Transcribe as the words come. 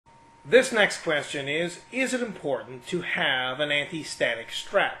This next question is it important to have an anti-static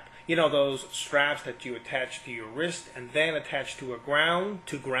strap? You know, those straps that you attach to your wrist and then attach to a ground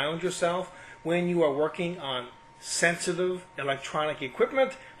to ground yourself when you are working on sensitive electronic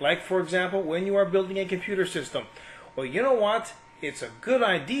equipment, like for example when you are building a computer system. Well, you know what? It's a good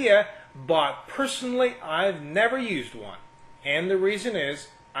idea, but personally I've never used one. And the reason is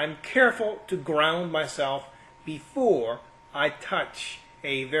I'm careful to ground myself before I touch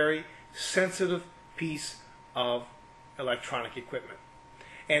a very sensitive piece of electronic equipment.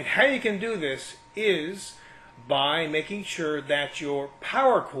 And how you can do this is by making sure that your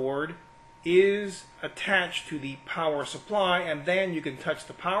power cord is attached to the power supply, and then you can touch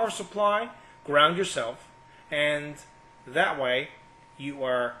the power supply, ground yourself, and that way you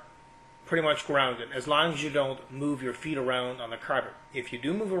are pretty much grounded, as long as you don't move your feet around on the carpet. If you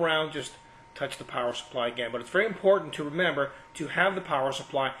do move around, just touch the power supply again. But it's very important to remember to have the power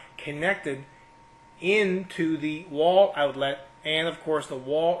supply connected into the wall outlet, and of course the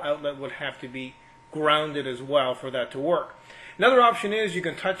wall outlet would have to be grounded as well for that to work. Another option is you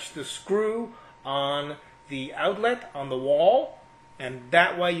can touch the screw on the outlet on the wall, and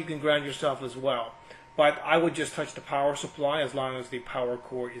that way you can ground yourself as well. But I would just touch the power supply as long as the power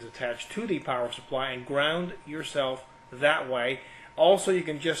cord is attached to the power supply, and ground yourself that way. Also, you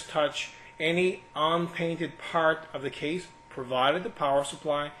can just touch any unpainted part of the case, provided the power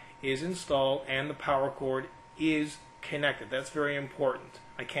supply is installed and the power cord is connected. That's very important.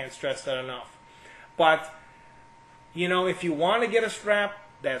 I can't stress that enough. But, you know, if you want to get a strap,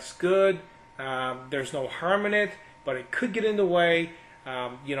 that's good. There's no harm in it, but it could get in the way.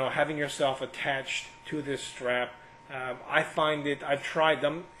 You know, having yourself attached to this strap, I've tried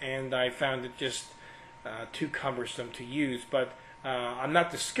them and I found it just too cumbersome to use. But I'm not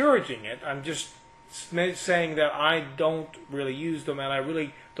discouraging it. I'm just saying that I don't really use them, and I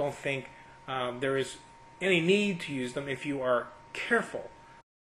really don't think there is any need to use them if you are careful